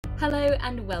Hello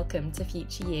and welcome to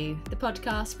Future You, the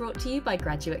podcast brought to you by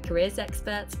graduate careers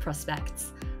experts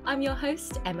Prospects. I'm your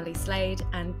host, Emily Slade,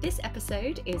 and this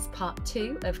episode is part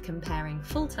 2 of comparing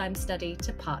full-time study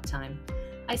to part-time.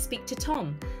 I speak to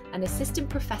Tom, an assistant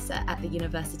professor at the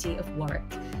University of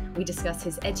Warwick. We discuss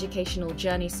his educational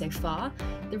journey so far,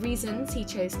 the reasons he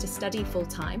chose to study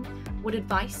full-time, what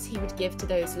advice he would give to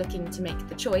those looking to make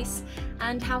the choice,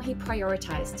 and how he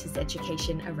prioritised his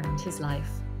education around his life.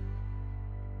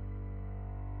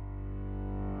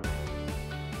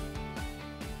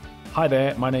 Hi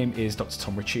there, my name is Dr.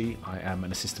 Tom Ritchie. I am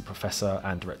an assistant professor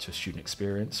and director of student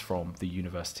experience from the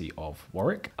University of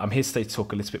Warwick. I'm here today to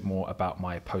talk a little bit more about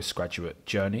my postgraduate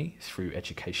journey through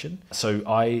education. So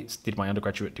I did my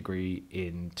undergraduate degree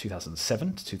in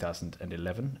 2007 to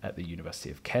 2011 at the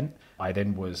University of Kent. I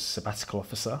then was sabbatical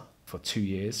officer for 2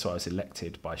 years, so I was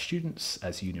elected by students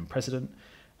as union president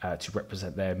to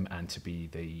represent them and to be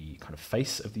the kind of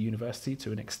face of the university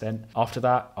to an extent. After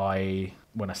that,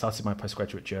 when I started my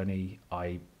postgraduate journey,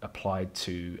 I applied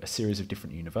to a series of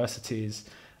different universities,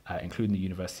 including the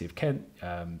University of Kent,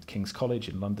 King's College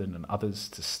in London and others,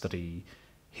 to study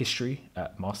history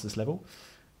at master's level.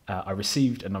 I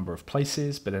received a number of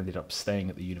places, but ended up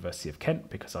staying at the University of Kent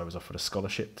because I was offered a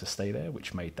scholarship to stay there,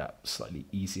 which made that slightly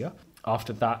easier.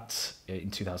 After that, in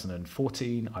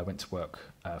 2014, I went to work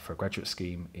for a graduate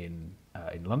scheme in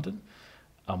London.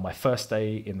 On my first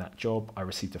day in that job, I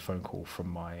received a phone call from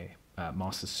my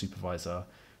master's supervisor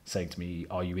saying to me,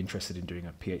 "Are you interested in doing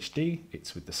a PhD?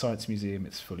 It's with the Science Museum,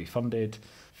 it's fully funded.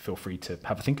 Feel free to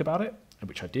have a think about it,"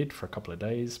 which I did for a couple of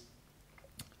days.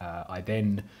 I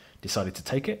then decided to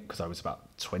take it because I was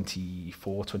about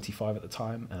 24, 25 at the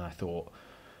time, and I thought,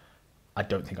 I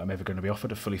don't think I'm ever going to be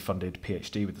offered a fully funded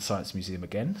PhD with the Science Museum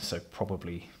again, so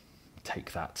probably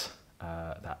take that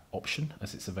option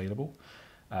as it's available.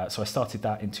 So I started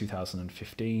that in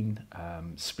 2015,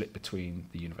 split between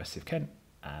the University of Kent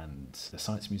and the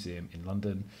Science Museum in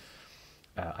London.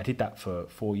 I did that for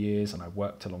 4 years and I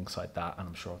worked alongside that, and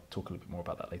I'm sure I'll talk a little bit more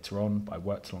about that later on, but I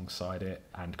worked alongside it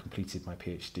and completed my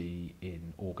PhD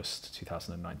in August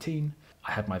 2019.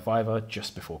 I had my Viva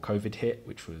just before COVID hit,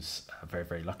 which was very,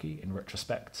 very lucky in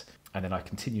retrospect. And then I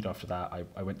continued after that.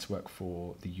 I went to work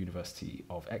for the University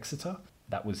of Exeter.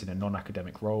 That was in a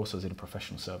non-academic role, so I was in a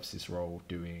professional services role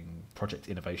doing project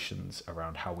innovations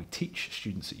around how we teach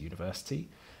students at university.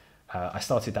 I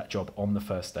started that job on the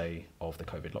first day of the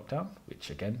COVID lockdown, which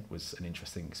again was an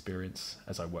interesting experience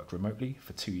as I worked remotely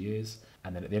for 2 years.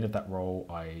 And then at the end of that role,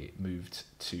 I moved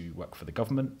to work for the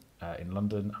government in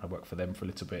London. I worked for them for a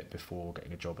little bit before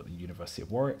getting a job at the University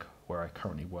of Warwick, where I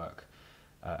currently work,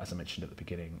 as I mentioned at the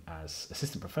beginning, as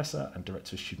assistant professor and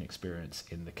director of student experience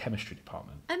in the chemistry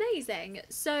department. Amazing.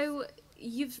 So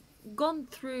you've gone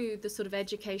through the sort of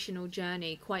educational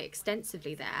journey quite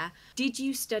extensively there. Did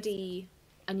you study,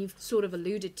 and you've sort of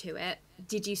alluded to it,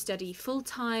 did you study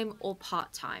full-time or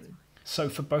part-time? So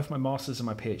for both my master's and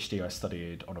my PhD, I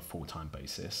studied on a full-time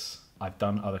basis. I've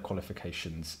done other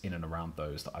qualifications in and around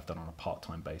those that I've done on a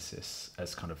part-time basis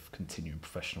as kind of continuing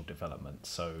professional development.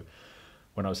 So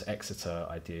when I was at Exeter,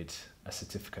 I did a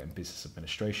certificate in business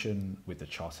administration with the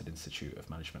Chartered Institute of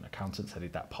Management Accountants. I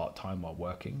did that part-time while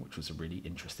working, which was a really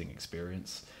interesting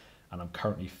experience. And I'm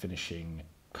currently finishing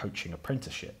coaching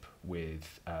apprenticeship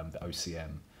with the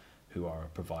OCM, who are a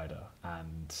provider,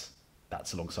 and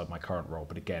that's alongside my current role,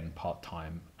 but again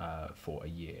part-time for a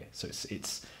year.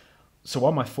 So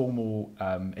while my formal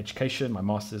education, my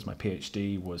master's, my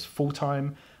PhD was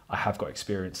full-time, I have got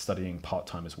experience studying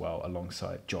part-time as well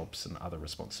alongside jobs and other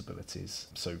responsibilities.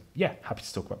 So yeah, happy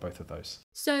to talk about both of those.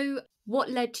 So what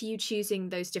led to you choosing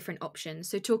those different options?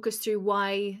 So talk us through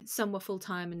why some were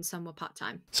full-time and some were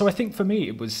part-time. So I think for me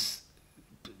it was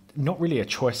not really a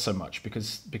choice so much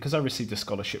because I received a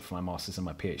scholarship for my master's and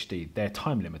my PhD. They're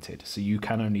time limited, so you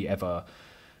can only ever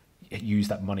use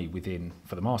that money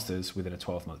for the master's within a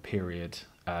 12-month period,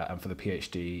 and for the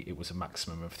PhD it was a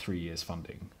maximum of 3 years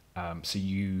funding. So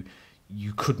you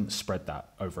couldn't spread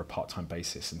that over a part-time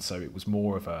basis, and so it was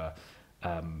more of a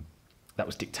that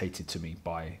was dictated to me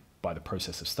by the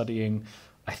process of studying.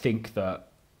 I think that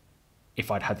if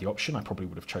I'd had the option, I probably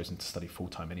would have chosen to study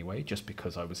full-time anyway, just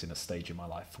because I was in a stage in my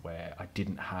life where I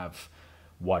didn't have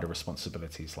wider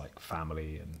responsibilities like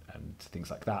family and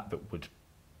things like that would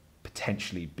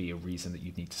potentially be a reason that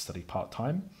you'd need to study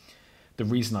part-time. The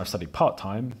reason I've studied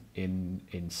part-time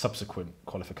in subsequent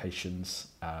qualifications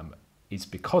is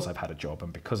because I've had a job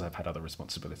and because I've had other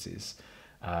responsibilities.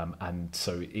 And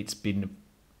so it's been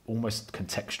almost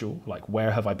contextual, like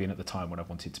where have I been at the time when I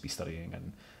wanted to be studying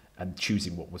and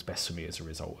choosing what was best for me as a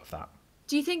result of that.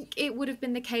 Do you think it would have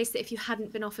been the case that if you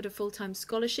hadn't been offered a full-time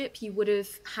scholarship, you would have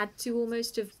had to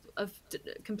almost have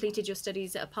completed your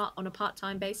studies on a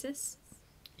part-time basis?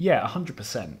 Yeah,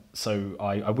 100%. So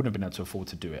I wouldn't have been able to afford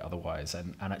to do it otherwise.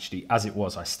 And actually, as it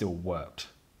was, I still worked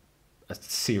a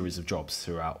series of jobs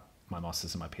throughout my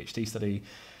master's and my PhD study.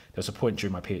 There was a point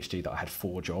during my PhD that I had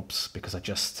 4 jobs because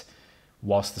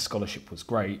whilst the scholarship was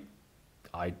great,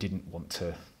 I didn't want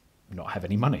to not have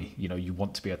any money. You know, you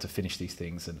want to be able to finish these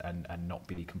things and not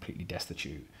be completely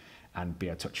destitute and be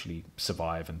able to actually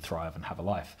survive and thrive and have a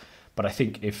life. But I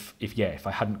think if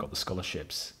I hadn't got the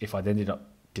scholarships, if I'd ended up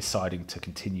deciding to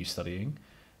continue studying,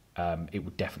 it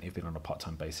would definitely have been on a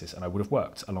part-time basis, and I would have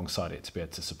worked alongside it to be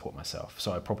able to support myself.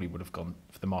 So I probably would have gone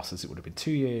for the master's, it would have been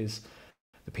 2 years,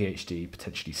 the PhD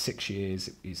potentially 6 years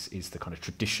is the kind of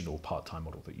traditional part-time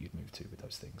model that you'd move to with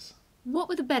those things. What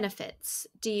were the benefits,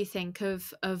 do you think,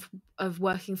 of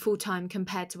working full-time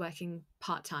compared to working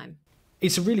part-time?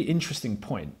 It's a really interesting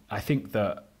point. I think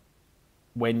that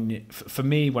for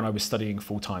me, when I was studying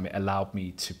full-time, it allowed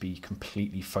me to be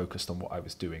completely focused on what I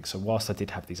was doing. So whilst I did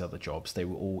have these other jobs, they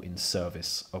were all in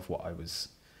service of what I was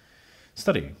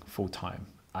studying full-time.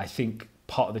 I think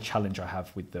part of the challenge I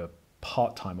have with the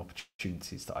part-time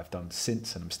opportunities that I've done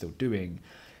since and I'm still doing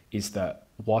is that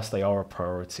whilst they are a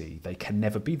priority, they can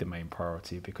never be the main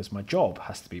priority because my job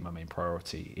has to be my main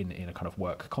priority in a kind of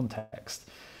work context.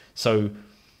 So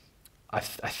I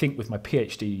think with my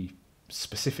PhD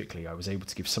specifically, I was able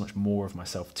to give so much more of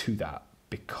myself to that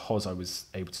because I was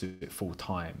able to do it full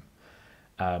time.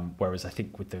 Whereas I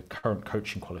think with the current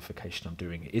coaching qualification I'm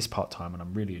doing, it is part-time and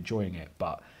I'm really enjoying it,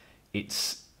 but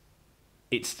it's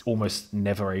almost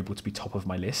never able to be top of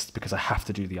my list because I have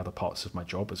to do the other parts of my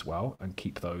job as well and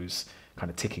keep those kind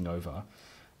of ticking over.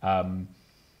 I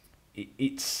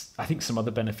think some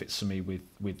other benefits for me with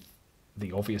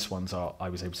the obvious ones are I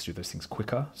was able to do those things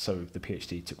quicker. So the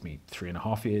PhD took me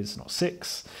 3.5 years, not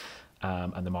 6.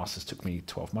 And the master's took me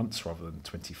 12 months rather than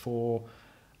 24.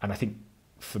 And I think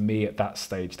for me at that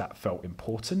stage, that felt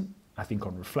important. I think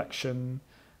on reflection,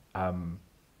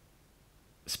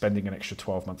 spending an extra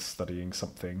 12 months studying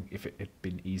something, if it had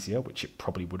been easier, which it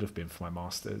probably would have been for my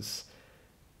master's,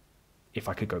 if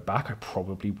I could go back, I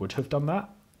probably would have done that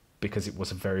because it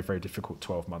was a very, very difficult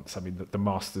 12 months. I mean, the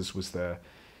master's was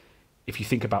if you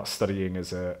think about studying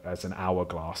as an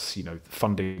hourglass, you know,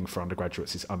 funding for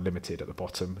undergraduates is unlimited at the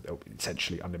bottom,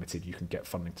 essentially unlimited. You can get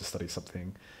funding to study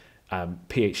something.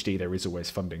 PhD, there is always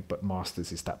funding, but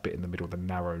master's is that bit in the middle, the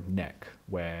narrow neck,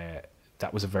 where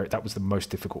that was the most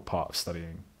difficult part of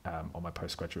studying on my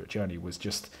postgraduate journey, was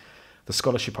just the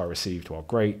scholarship I received. While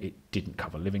great, it didn't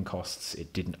cover living costs.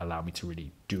 It didn't allow me to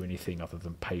really do anything other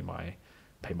than pay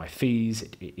my fees.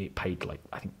 It paid like,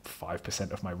 I think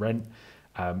 5% of my rent.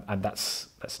 And that's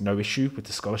no issue with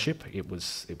the scholarship. It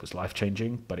was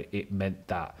life-changing, but it meant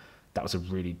that was a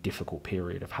really difficult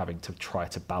period of having to try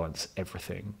to balance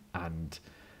everything and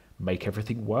make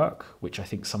everything work, which I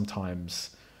think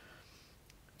sometimes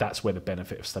that's where the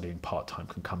benefit of studying part-time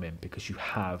can come in, because you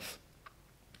have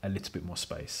a little bit more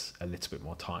space, a little bit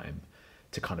more time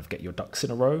to kind of get your ducks in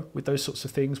a row with those sorts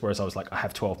of things. Whereas I was like, I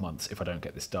have 12 months. If I don't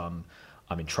get this done,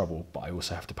 I'm in trouble, but I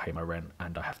also have to pay my rent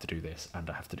and I have to do this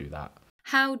and I have to do that.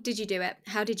 How did you do it?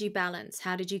 How did you balance?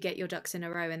 How did you get your ducks in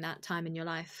a row in that time in your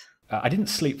life? I didn't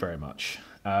sleep very much.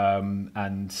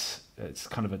 And it's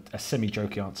kind of a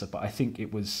semi-jokey answer, but I think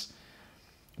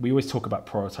we always talk about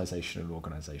prioritization and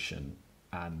organization.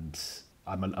 And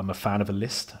I'm a fan of a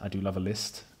list. I do love a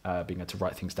list, being able to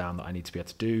write things down that I need to be able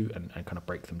to do and kind of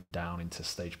break them down into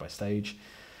stage by stage.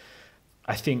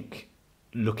 I think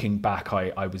looking back,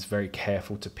 I was very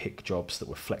careful to pick jobs that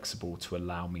were flexible to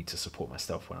allow me to support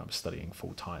myself when I was studying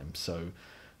full time. So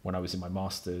when I was in my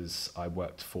master's, I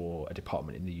worked for a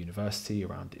department in the university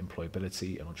around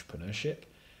employability and entrepreneurship.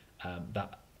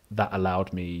 That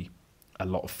allowed me a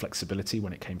lot of flexibility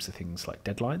when it came to things like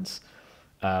deadlines.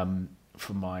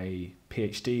 For my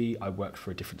PhD, I worked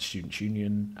for a different students'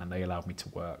 union, and they allowed me to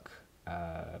work,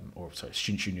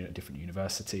 students' union at a different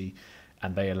university,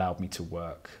 and they allowed me to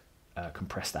work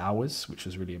compressed hours, which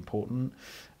was really important.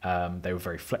 They were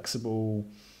very flexible.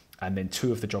 And then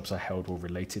 2 of the jobs I held were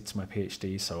related to my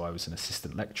PhD. So I was an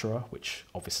assistant lecturer, which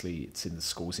obviously it's in the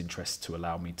school's interest to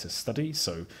allow me to study.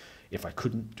 So if I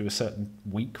couldn't do a certain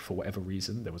week for whatever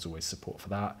reason, there was always support for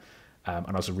that. And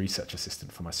I was a research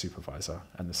assistant for my supervisor.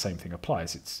 And the same thing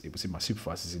applies. It was in my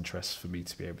supervisor's interest for me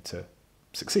to be able to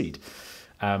succeed.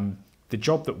 The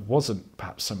job that wasn't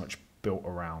perhaps so much built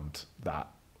around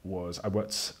that was I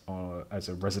worked as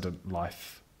a resident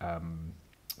life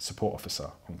support officer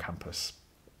on campus,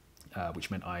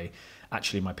 which meant I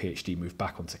actually, in my PhD, moved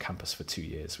back onto campus for 2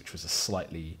 years, which was a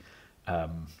slightly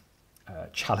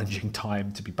challenging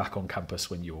time to be back on campus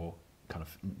when you're kind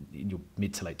of in your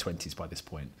mid to late 20s by this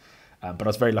point. But I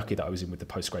was very lucky that I was in with the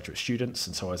postgraduate students,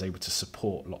 and so I was able to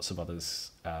support lots of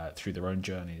others through their own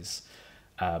journeys.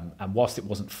 And whilst it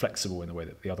wasn't flexible in the way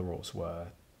that the other roles were,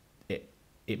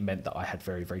 it meant that I had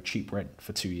very, very cheap rent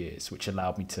for 2 years, which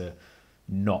allowed me to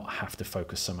not have to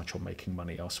focus so much on making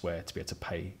money elsewhere to be able to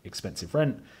pay expensive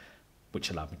rent, which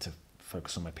allowed me to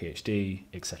focus on my PhD,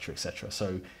 etc., etc.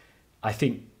 So I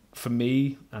think for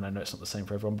me, and I know it's not the same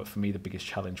for everyone, but for me, the biggest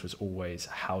challenge was always,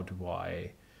 how do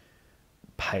I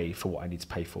pay for what I need to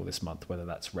pay for this month, whether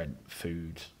that's rent,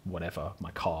 food, whatever,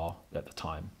 my car at the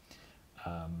time.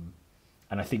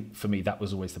 And I think for me, that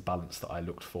was always the balance that I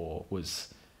looked for,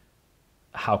 was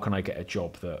how can I get a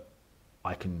job that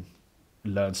I can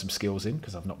learn some skills in,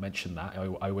 because I've not mentioned that.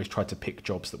 I always tried to pick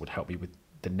jobs that would help me with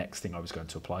the next thing I was going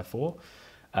to apply for,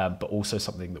 but also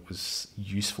something that was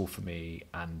useful for me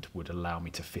and would allow me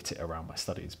to fit it around my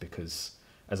studies, because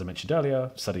as I mentioned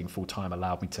earlier, studying full-time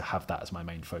allowed me to have that as my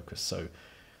main focus. So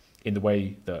in the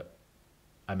way that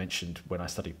I mentioned when I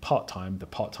studied part-time, the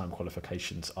part-time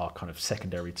qualifications are kind of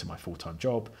secondary to my full-time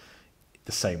job.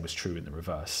 The same was true in the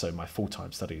reverse. So my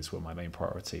full-time studies were my main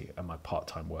priority, and my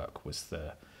part-time work was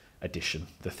the addition,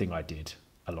 the thing I did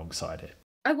alongside it.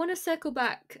 I want to circle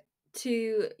back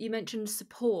to, you mentioned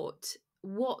support.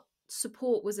 What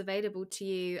support was available to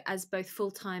you as both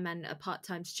full-time and a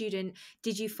part-time student?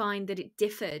 Did you find that it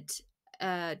differed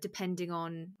depending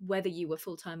on whether you were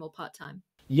full-time or part-time?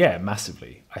 Yeah,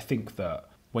 massively. I think that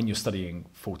when you're studying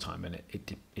full-time, and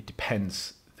it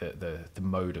depends the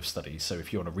mode of study. So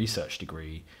if you're on a research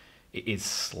degree, it is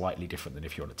slightly different than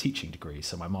if you're on a teaching degree.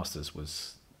 So my master's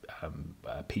was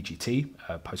a PGT,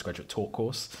 a postgraduate taught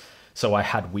course. So I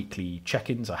had weekly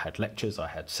check-ins, I had lectures, I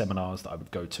had seminars that I would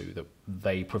go to that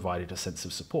they provided a sense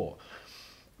of support.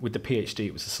 With the PhD,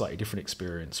 it was a slightly different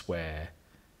experience where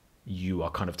you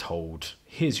are kind of told,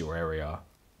 here's your area,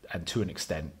 and to an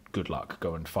extent, good luck,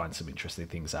 go and find some interesting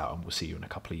things out, and we'll see you in a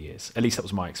couple of years. At least that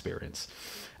was my experience.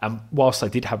 And whilst I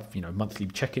did have, monthly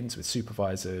check-ins with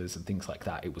supervisors and things like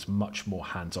that, it was much more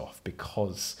hands-off,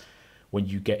 because when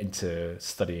you get into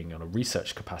studying on a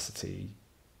research capacity,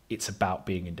 it's about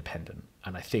being independent.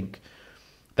 And I think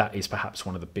that is perhaps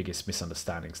one of the biggest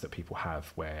misunderstandings that people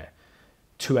have, where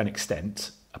to an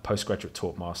extent, a postgraduate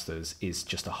taught master's is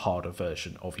just a harder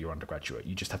version of your undergraduate.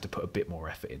 You just have to put a bit more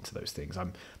effort into those things.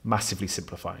 I'm massively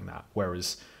simplifying that.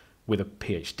 Whereas with a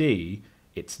PhD,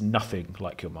 it's nothing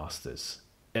like your master's,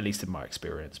 at least in my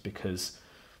experience, because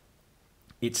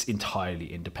it's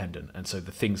entirely independent. And so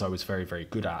the things I was very, very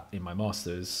good at in my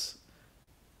master's,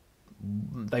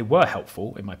 they were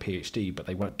helpful in my PhD, but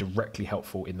they weren't directly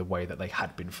helpful in the way that they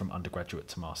had been from undergraduate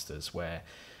to master's, where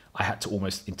I had to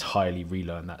almost entirely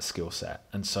relearn that skill set.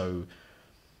 And so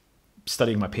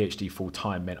studying my PhD full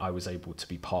time meant I was able to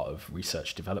be part of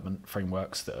research development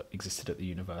frameworks that existed at the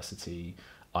university.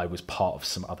 I was part of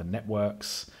some other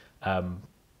networks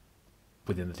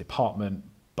within the department,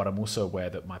 but I'm also aware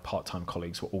that my part-time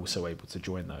colleagues were also able to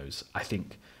join those. I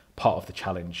think part of the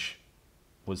challenge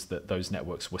was that those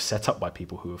networks were set up by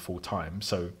people who were full-time.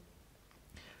 So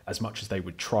as much as they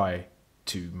would try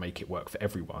to make it work for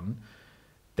everyone,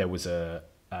 there was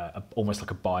almost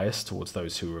like a bias towards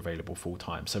those who were available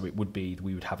full-time. So it would be,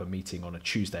 we would have a meeting on a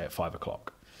Tuesday at 5:00.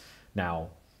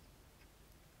 Now,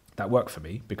 that worked for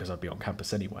me because I'd be on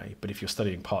campus anyway. But if you're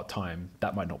studying part-time,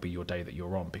 that might not be your day that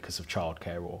you're on because of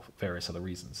childcare or various other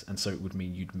reasons. And so it would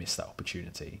mean you'd miss that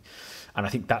opportunity. And I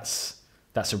think that's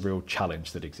a real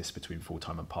challenge that exists between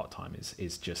full-time and part-time,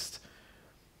 is just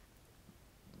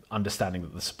understanding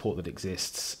that the support that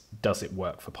exists, does it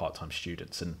work for part-time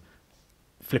students? And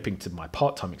flipping to my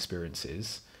part-time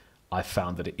experiences, I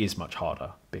found that it is much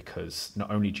harder, because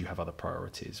not only do you have other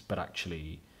priorities, but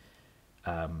actually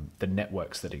the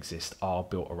networks that exist are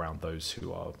built around those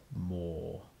who are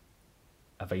more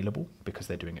available because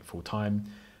they're doing it full-time.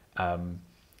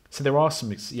 So there are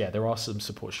some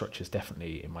support structures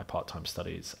definitely in my part-time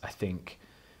studies. I think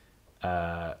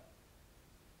the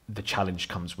challenge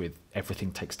comes with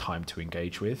everything takes time to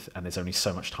engage with, and there's only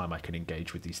so much time I can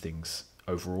engage with these things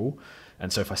overall.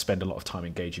 And so if I spend a lot of time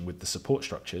engaging with the support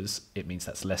structures, it means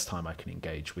that's less time I can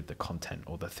engage with the content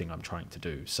or the thing I'm trying to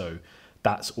do. So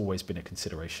that's always been a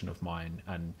consideration of mine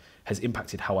and has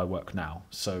impacted how I work now.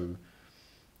 So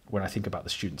when I think about the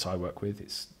students I work with,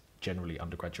 it's generally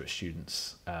undergraduate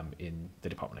students in the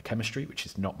Department of Chemistry, which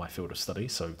is not my field of study,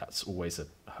 so that's always a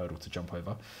hurdle to jump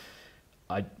over.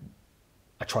 I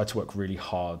try to work really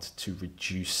hard to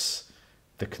reduce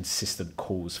the consistent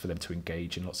calls for them to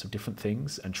engage in lots of different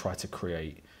things, and try to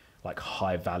create like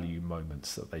high value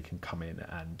moments that they can come in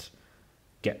and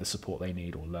get the support they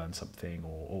need or learn something,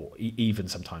 or even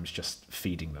sometimes just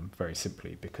feeding them very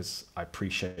simply, because I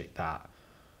appreciate that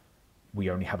we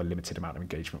only have a limited amount of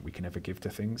engagement we can ever give to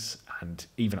things, and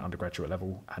even at undergraduate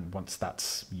level, and once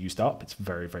that's used up, it's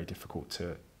very, very difficult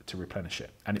to replenish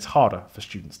it. And it's harder for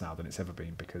students now than it's ever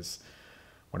been, because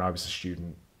when I was a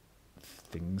student,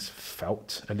 things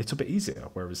felt a little bit easier,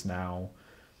 whereas now,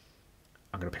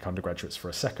 I'm going to pick undergraduates for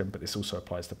a second, but this also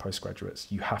applies to postgraduates.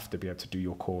 You have to be able to do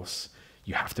your course,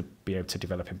 you have to be able to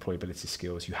develop employability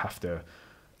skills, you have to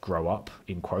grow up,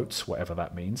 in quotes, whatever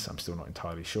that means. I'm still not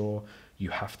entirely sure. You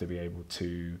have to be able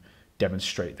to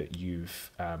demonstrate that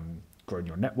you've grown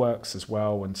your networks as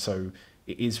well. And so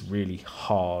it is really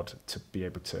hard to be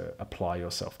able to apply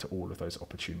yourself to all of those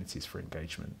opportunities for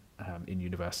engagement in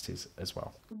universities as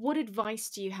well. What advice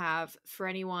do you have for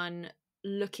anyone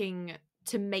looking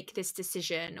to make this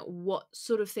decision? What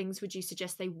sort of things would you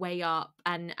suggest they weigh up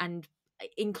and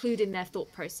include in their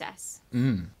thought process?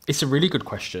 It's a really good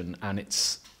question, and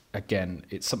it's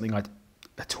something I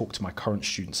talk to my current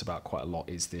students about quite a lot,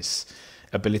 is this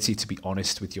ability to be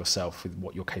honest with yourself, with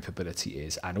what your capability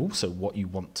is and also what you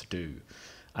want to do.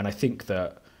 And I think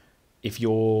that if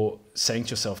you're saying to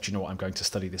yourself, do you know what, I'm going to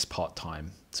study this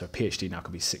part-time, so a PhD now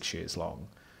can be 6 years long,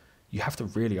 you have to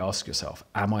really ask yourself,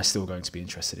 am I still going to be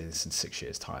interested in this in 6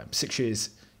 years' time? 6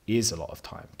 years is a lot of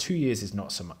time. 2 years is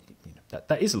not so much,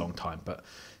 that is a long time, but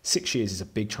 6 years is a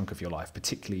big chunk of your life,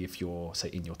 particularly if you're, say,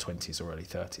 in your 20s or early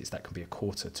 30s. That can be a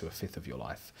quarter to a fifth of your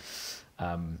life.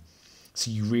 So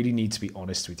you really need to be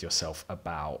honest with yourself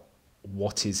about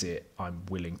what is it I'm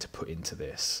willing to put into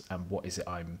this, and what is it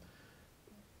I'm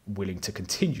willing to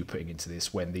continue putting into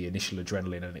this when the initial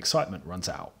adrenaline and excitement runs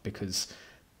out. Because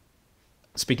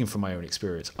speaking from my own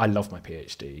experience, I love my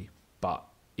PhD, but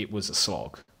it was a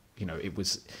slog.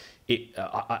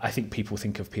 I think people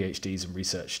think of PhDs and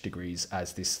research degrees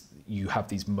as this, you have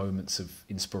these moments of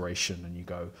inspiration and you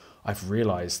go, I've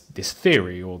realized this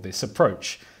theory or this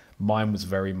approach. Mine was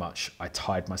very much, I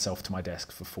tied myself to my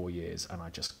desk for 4 years and I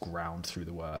just ground through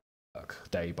the work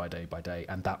day by day by day.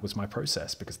 And that was my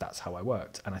process, because that's how I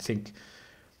worked. And I think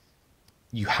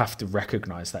you have to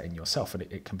recognize that in yourself, and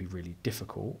it can be really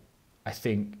difficult. I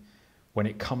think when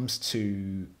it comes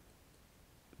to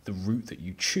the route that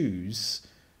you choose,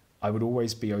 I would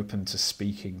always be open to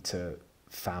speaking to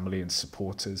family and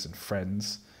supporters and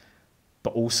friends,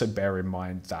 but also bear in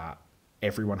mind that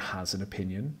everyone has an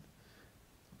opinion,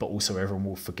 but also everyone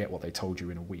will forget what they told you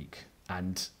in a week,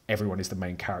 and everyone is the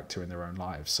main character in their own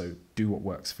lives. So do what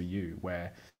works for you,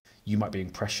 where you might be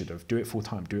being pressured of do it full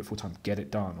time, get it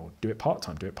done, or do it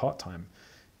part-time,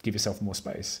 give yourself more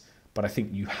space. But I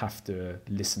think you have to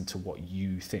listen to what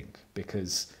you think,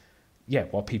 because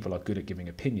while people are good at giving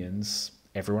opinions,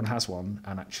 everyone has one,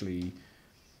 and actually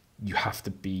you have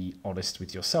to be honest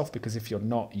with yourself, because if you're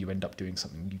not, you end up doing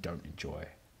something you don't enjoy.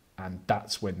 And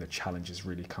that's when the challenges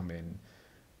really come in,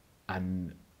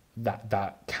 and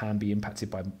that can be impacted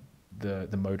by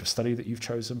the mode of study that you've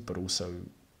chosen, but also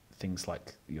things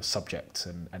like your subjects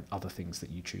and other things that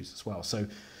you choose as well. So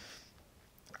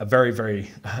a very,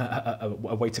 very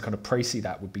a way to kind of précis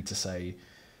that would be to say,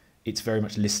 it's very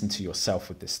much listen to yourself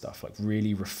with this stuff, like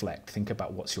really reflect, think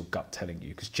about what's your gut telling you,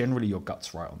 because generally your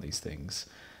gut's right on these things.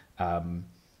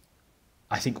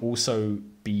 I think also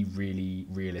be really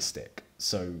realistic.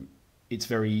 So it's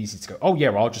very easy to go, oh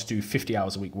yeah, I'll just do 50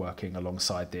 hours a week working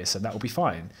alongside this and that will be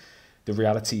fine. The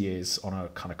reality is, on a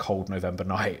kind of cold November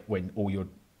night when all you're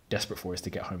desperate for is to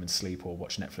get home and sleep or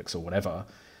watch Netflix or whatever,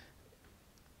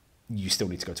 you still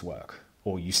need to go to work,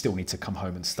 or you still need to come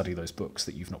home and study those books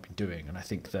that you've not been doing. And I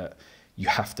think that you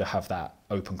have to have that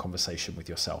open conversation with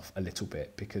yourself a little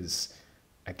bit, because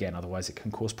again, otherwise it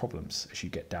can cause problems as you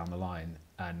get down the line.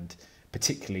 And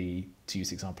particularly, to use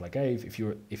the example I gave, if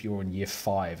you're in year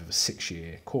 5 of a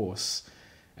 6-year course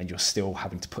and you're still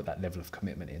having to put that level of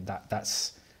commitment in,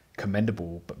 that's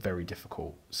commendable but very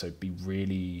difficult. So be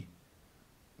really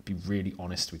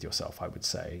honest with yourself, I would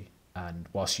say. And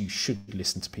whilst you should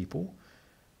listen to people,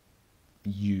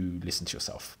 you listen to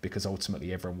yourself, because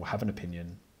ultimately everyone will have an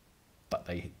opinion, but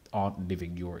they aren't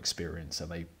living your experience,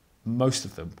 and most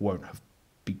of them won't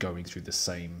be going through the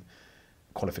same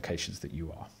qualifications that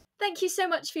you are. Thank you so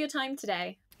much for your time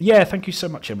today. Yeah, thank you so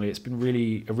much, Emily. It's been a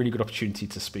really good opportunity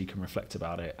to speak and reflect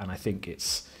about it, and I think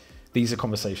these are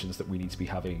conversations that we need to be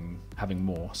having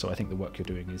more. So I think the work you're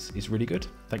doing is really good.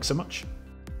 Thanks so much.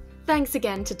 Thanks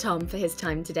again to Tom for his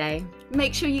time today.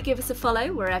 Make sure you give us a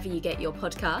follow wherever you get your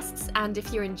podcasts, and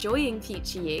if you're enjoying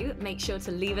Future You, make sure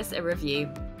to leave us a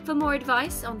review. For more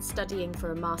advice on studying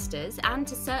for a master's and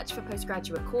to search for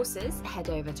postgraduate courses, head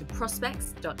over to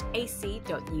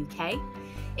prospects.ac.uk.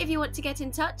 If you want to get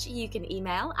in touch, you can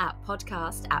email at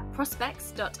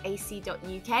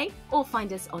podcast@prospects.ac.uk or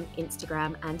find us on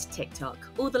Instagram and TikTok.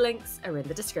 All the links are in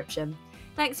the description.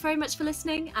 Thanks very much for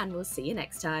listening, and we'll see you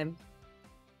next time.